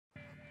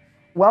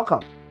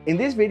Welcome! In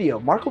this video,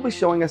 Marc will be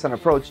showing us an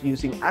approach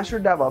using Azure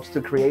DevOps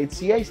to create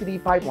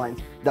CICD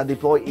pipelines that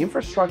deploy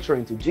infrastructure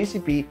into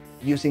GCP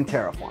using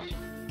Terraform.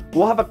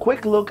 We'll have a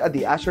quick look at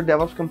the Azure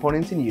DevOps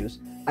components in use,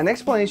 an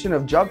explanation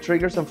of job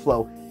triggers and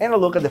flow, and a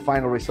look at the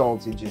final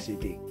results in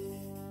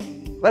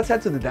GCP. Let's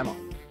head to the demo.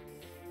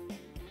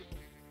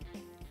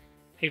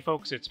 Hey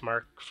folks, it's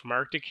Marc from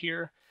Arctic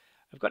here.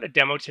 I've got a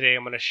demo today.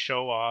 I'm going to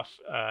show off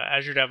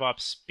Azure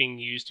DevOps being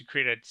used to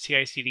create a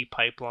CICD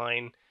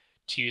pipeline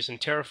to use in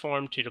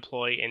Terraform to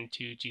deploy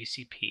into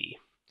GCP.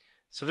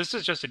 So this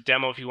is just a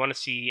demo. If you want to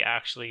see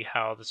actually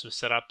how this was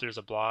set up, there's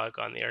a blog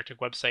on the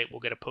Arctic website. We'll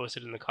get it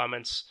posted in the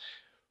comments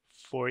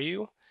for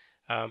you.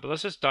 But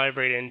let's just dive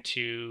right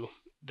into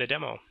the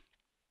demo.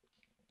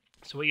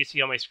 So what you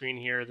see on my screen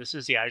here, this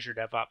is the Azure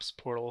DevOps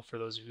portal for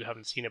those of you who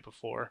haven't seen it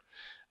before.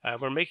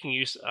 We're making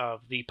use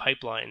of the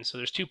pipeline. So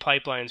there's two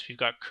pipelines we've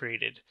got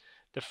created.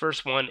 The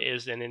first one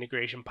is an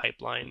integration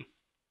pipeline.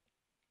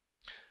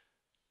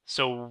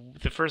 So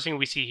the first thing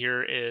we see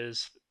here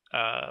is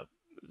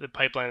the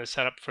pipeline is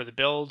set up for the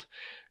build.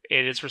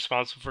 It is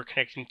responsible for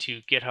connecting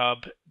to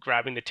GitHub,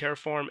 grabbing the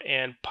Terraform,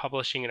 and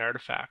publishing an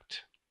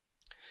artifact.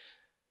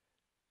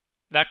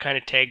 That kind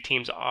of tag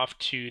teams off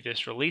to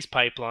this release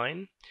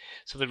pipeline.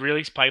 So the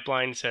release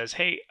pipeline says,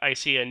 hey, I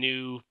see a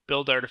new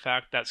build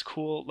artifact. That's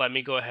cool. Let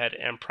me go ahead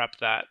and prep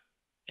that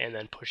and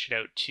then push it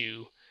out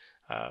to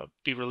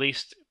be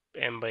released.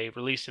 And by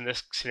released in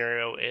this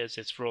scenario is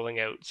it's rolling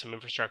out some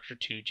infrastructure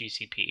to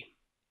GCP.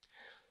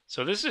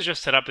 So this is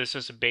just set up. This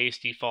is a base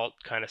default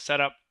kind of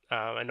setup.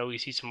 I know you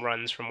see some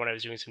runs from when I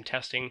was doing some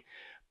testing,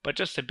 but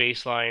just to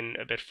baseline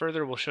a bit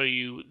further, we'll show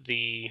you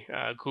the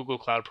Google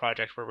Cloud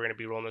project where we're going to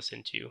be rolling this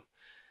into.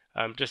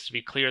 Just to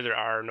be clear, there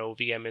are no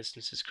VM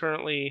instances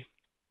currently.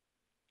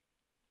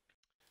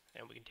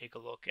 And we can take a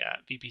look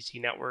at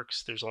VPC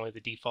networks. There's only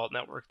the default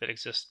network that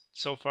exists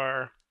so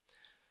far.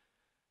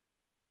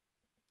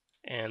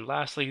 And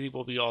lastly,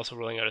 we'll be also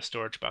rolling out a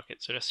storage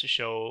bucket. So just to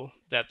show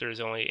that there's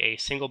only a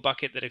single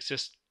bucket that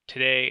exists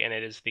today, and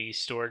it is the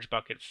storage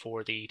bucket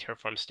for the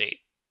Terraform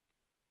state.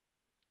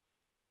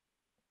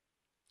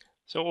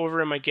 So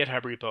over in my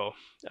GitHub repo,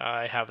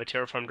 I have a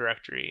Terraform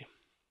directory.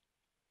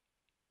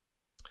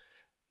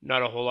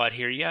 Not a whole lot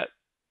here yet.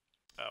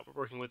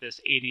 We're working with this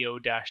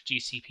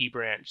ADO-GCP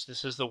branch.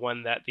 This is the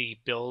one that the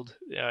build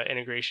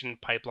integration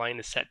pipeline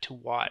is set to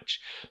watch.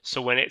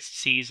 So when it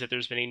sees that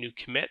there's been a new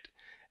commit,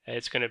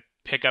 it's going to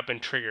pick up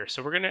and trigger.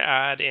 So we're going to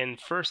add in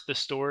first the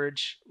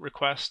storage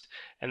request,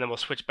 and then we'll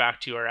switch back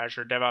to our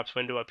Azure DevOps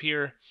window up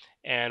here,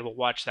 and we'll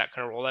watch that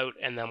kind of roll out,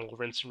 and then we'll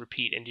rinse and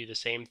repeat and do the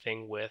same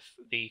thing with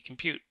the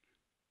compute.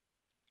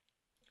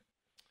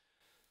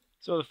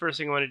 So the first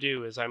thing I want to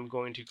do is I'm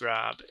going to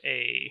grab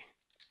a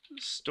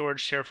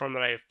storage Terraform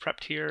that I have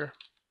prepped here,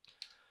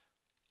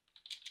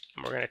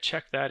 and we're going to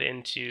check that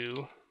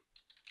into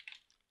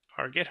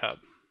our GitHub.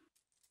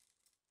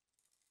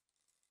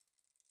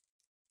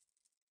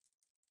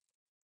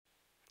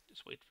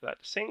 Just wait for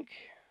that to sync.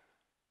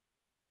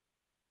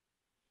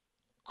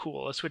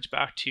 Cool, let's switch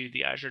back to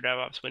the Azure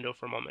DevOps window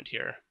for a moment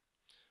here.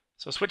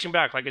 So switching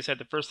back, like I said,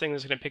 the first thing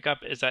that's going to pick up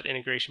is that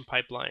integration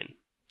pipeline.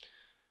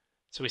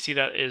 So we see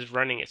that is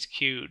running, it's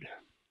queued.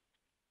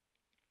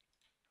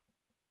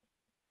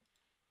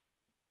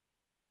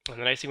 And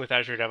the nice thing with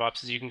Azure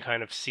DevOps is you can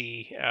kind of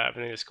see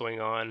everything that's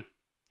going on.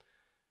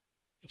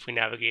 If we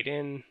navigate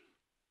in,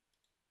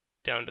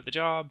 down to the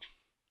job,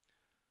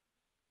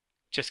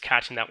 just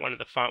catching that one at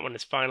the font when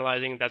it's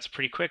finalizing, that's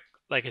pretty quick.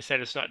 Like I said,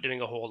 it's not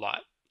doing a whole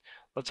lot.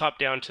 Let's hop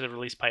down to the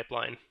release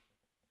pipeline.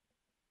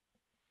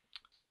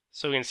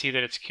 So we can see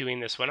that it's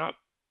queuing this one up.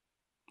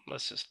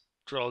 Let's just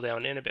drill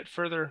down in a bit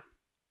further.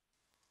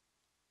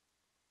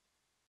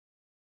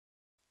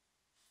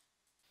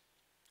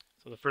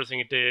 So the first thing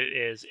it did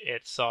is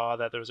it saw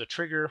that there was a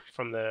trigger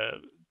from the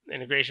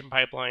integration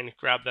pipeline,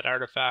 grabbed that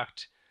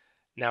artifact.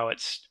 Now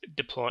it's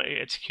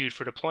queued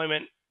for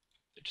deployment,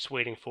 just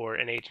waiting for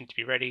an agent to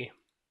be ready.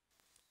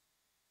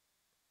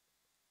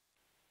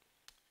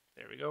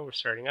 There we go, we're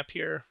starting up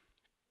here.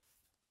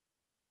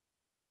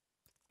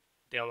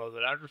 Download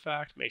that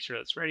artifact, make sure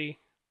that's ready.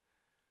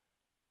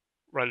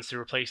 Runs through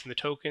replacing the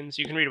tokens.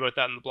 You can read about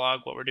that in the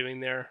blog, what we're doing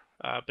there.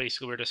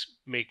 Basically, we're just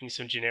making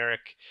some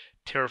generic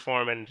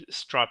Terraform and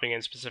dropping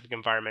in specific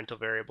environmental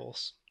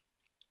variables.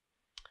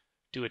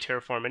 Do a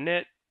Terraform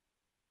init,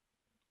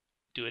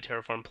 do a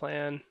Terraform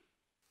plan,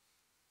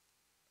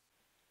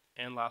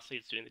 and lastly,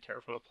 it's doing the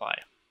Terraform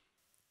apply.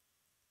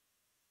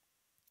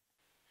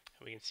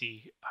 And we can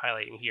see,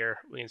 highlighting here,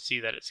 we can see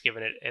that it's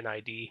given it an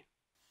ID.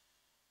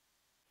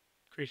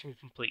 Creation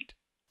complete.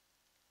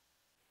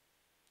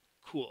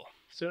 Cool.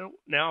 So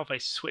now if I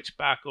switch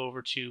back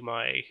over to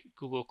my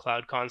Google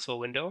Cloud Console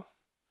window,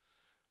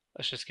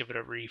 let's just give it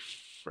a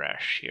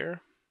refresh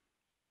here.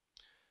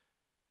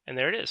 And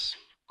there it is.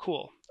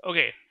 Cool.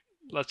 Okay,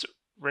 let's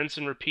rinse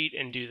and repeat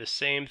and do the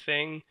same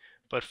thing,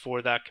 but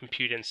for that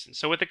compute instance.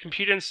 So with the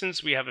compute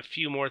instance, we have a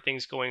few more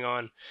things going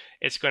on.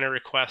 It's going to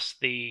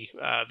request the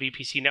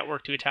VPC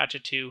network to attach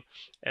it to,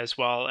 as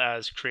well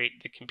as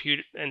create the compute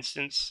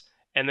instance.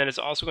 And then it's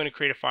also going to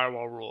create a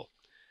firewall rule.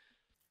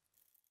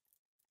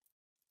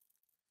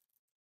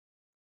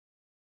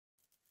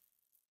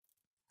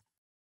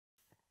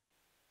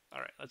 All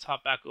right, let's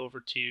hop back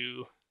over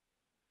to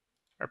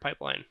our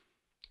pipeline.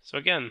 So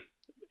again,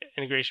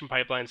 integration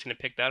pipeline is going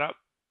to pick that up.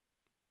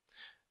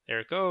 There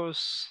it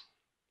goes.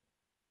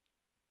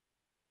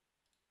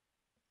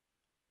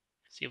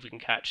 See if we can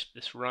catch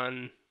this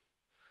run.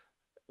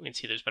 We can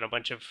see there's been a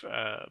bunch of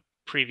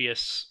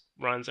previous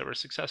runs that were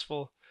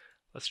successful.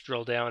 Let's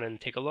drill down and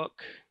take a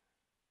look.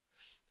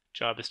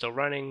 Job is still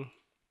running.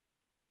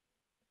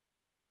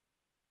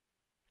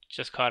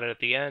 Just caught it at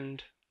the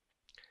end.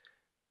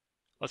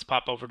 Let's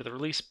pop over to the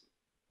release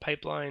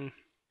pipeline.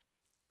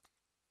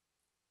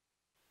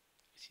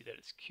 See that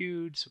it's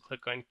queued, so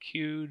click on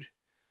queued.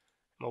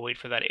 We'll wait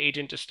for that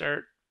agent to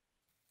start.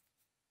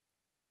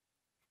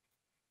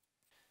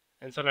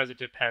 And sometimes it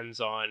depends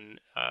on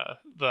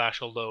the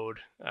actual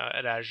load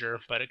at Azure,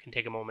 but it can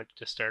take a moment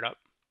to start up.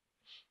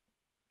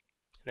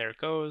 And there it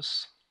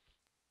goes.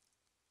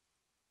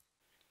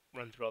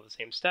 Run through all the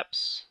same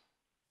steps.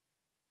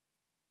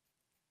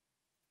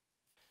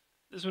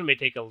 This one may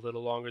take a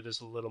little longer. There's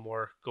a little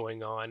more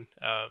going on.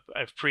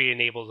 I've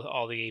pre-enabled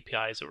all the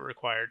APIs that were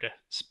required to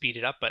speed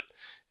it up, but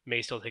it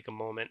may still take a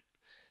moment.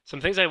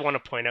 Some things I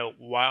want to point out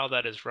while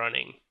that is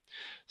running.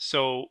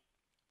 So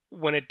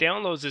when it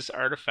downloads this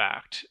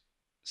artifact,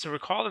 so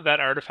recall that that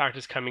artifact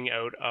is coming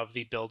out of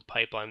the build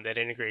pipeline, that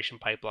integration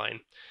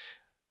pipeline.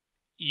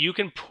 You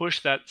can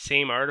push that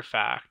same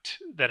artifact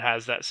that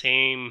has that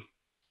same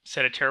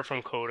set of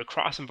Terraform code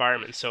across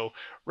environments. So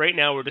right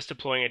now we're just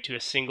deploying it to a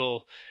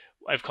single,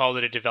 I've called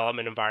it a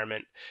development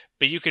environment,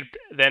 but you could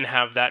then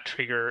have that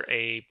trigger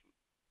a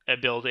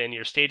build in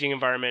your staging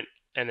environment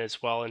and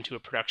as well into a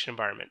production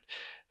environment.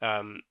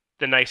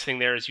 The nice thing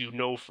there is you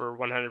know for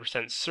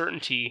 100%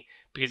 certainty,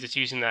 because it's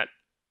using that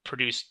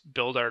produced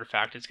build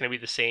artifact, it's going to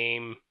be the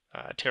same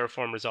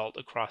Terraform result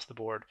across the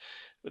board.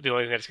 The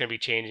only thing that's going to be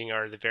changing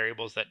are the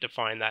variables that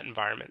define that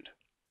environment.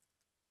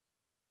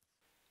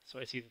 So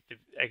I see that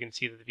I can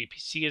see that the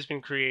VPC has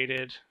been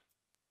created.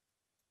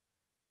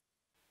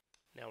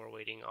 Now we're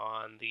waiting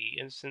on the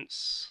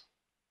instance.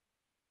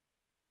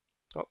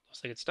 Oh,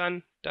 looks like it's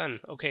done.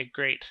 Done. Okay,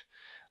 great.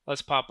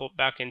 Let's pop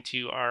back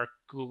into our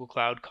Google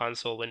Cloud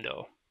Console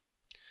window.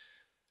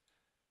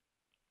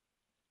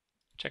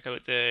 Check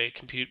out the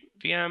compute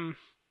VM.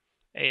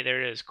 Hey,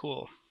 there it is.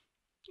 Cool.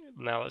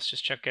 Now let's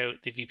just check out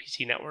the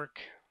VPC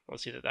network. We'll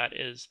see that that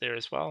is there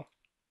as well.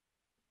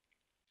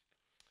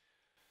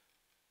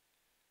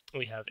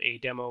 We have a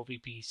demo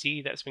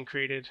VPC that's been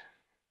created.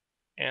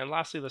 And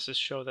lastly, let's just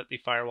show that the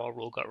firewall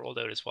rule got rolled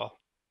out as well.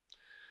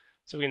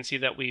 So we can see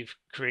that we've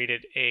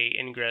created a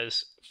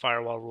ingress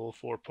firewall rule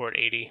for port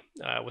 80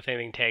 with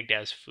anything tagged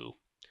as foo.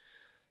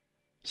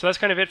 So that's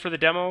kind of it for the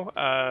demo.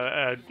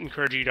 I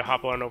encourage you to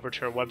hop on over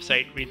to our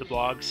website, read the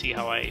blog, see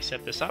how I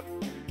set this up.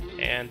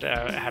 And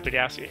happy to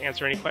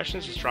answer any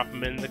questions. Just drop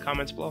them in the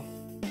comments below.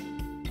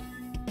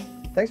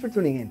 Thanks for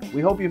tuning in.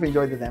 We hope you've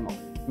enjoyed the demo.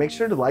 Make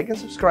sure to like and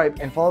subscribe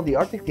and follow the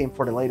Arctic team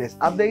for the latest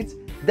updates,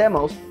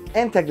 demos,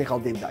 and technical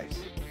deep dives.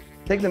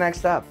 Take the next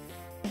step.